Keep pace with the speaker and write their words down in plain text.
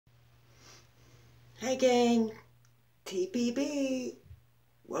Hey gang, TPB.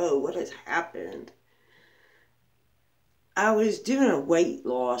 Whoa, what has happened? I was doing a weight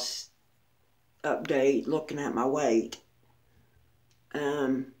loss update, looking at my weight.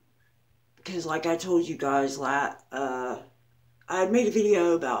 Because like I told you guys, I had made a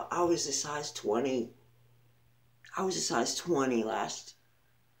video about I was a size 20. I was a size 20 last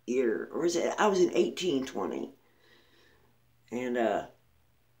year, or was it? I was an 18-20. And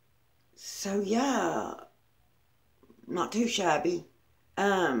so yeah, not too shabby.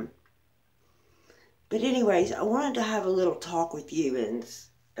 But anyways, I wanted to have a little talk with you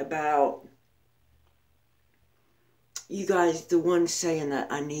about you guys, the ones saying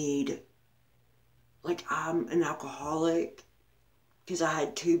that I need, like I'm an alcoholic because I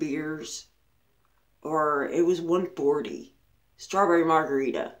had 2 beers, or it was 140 strawberry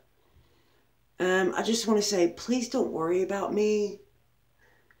margarita. I just want to say, please don't worry about me.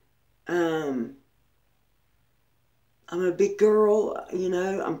 I'm a big girl,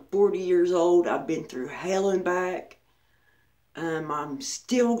 I'm 40 years old. I've been through hell and back. I'm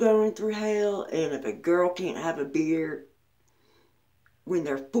still going through hell, and if a girl can't have a beer when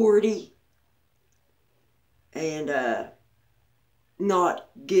they're 40 and not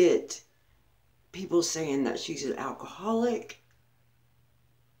get people saying that she's an alcoholic,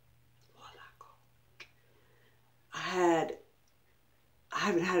 I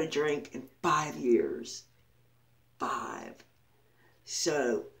haven't had a drink in 5 years. 5.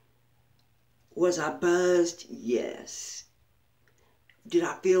 So, was I buzzed? Yes. Did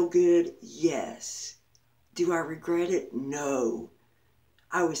I feel good? Yes. Do I regret it? No.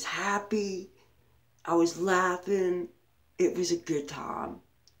 I was happy. I was laughing. It was a good time.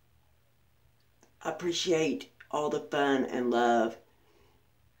 I appreciate all the fun and love.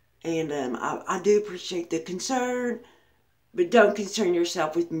 And I do appreciate the concern, but don't concern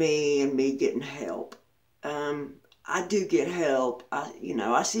yourself with me and me getting help. I do get help.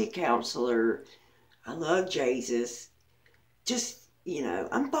 I see a counselor. I love Jesus. Just,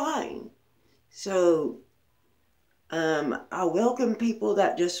 I'm fine. So, I welcome people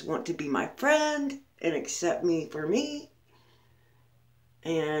that just want to be my friend and accept me for me.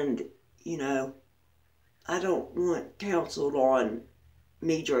 And, I don't want counseled on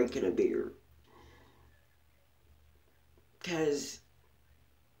me drinking a beer. Because,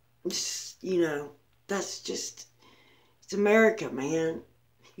 that's just, it's America, man.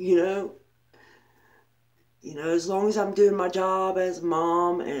 As long as I'm doing my job as a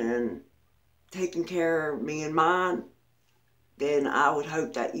mom and taking care of me and mine, then I would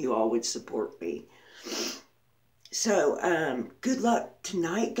hope that you all would support me. So, good luck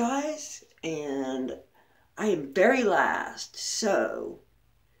tonight, guys. And I am very last, so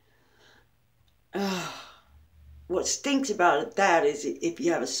what stinks about that is if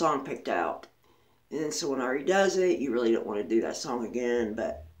you have a song picked out and then someone already does it, you really don't want to do that song again.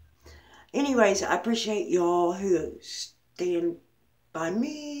 But anyways, I appreciate y'all who stand by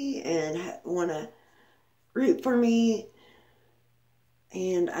me and want to root for me.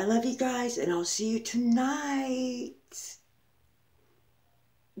 And I love you guys, and I'll see you tonight.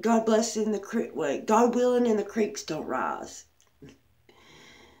 God bless in the creek. Wait, God willing, and the creeks don't rise.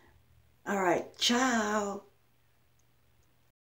 All right, ciao.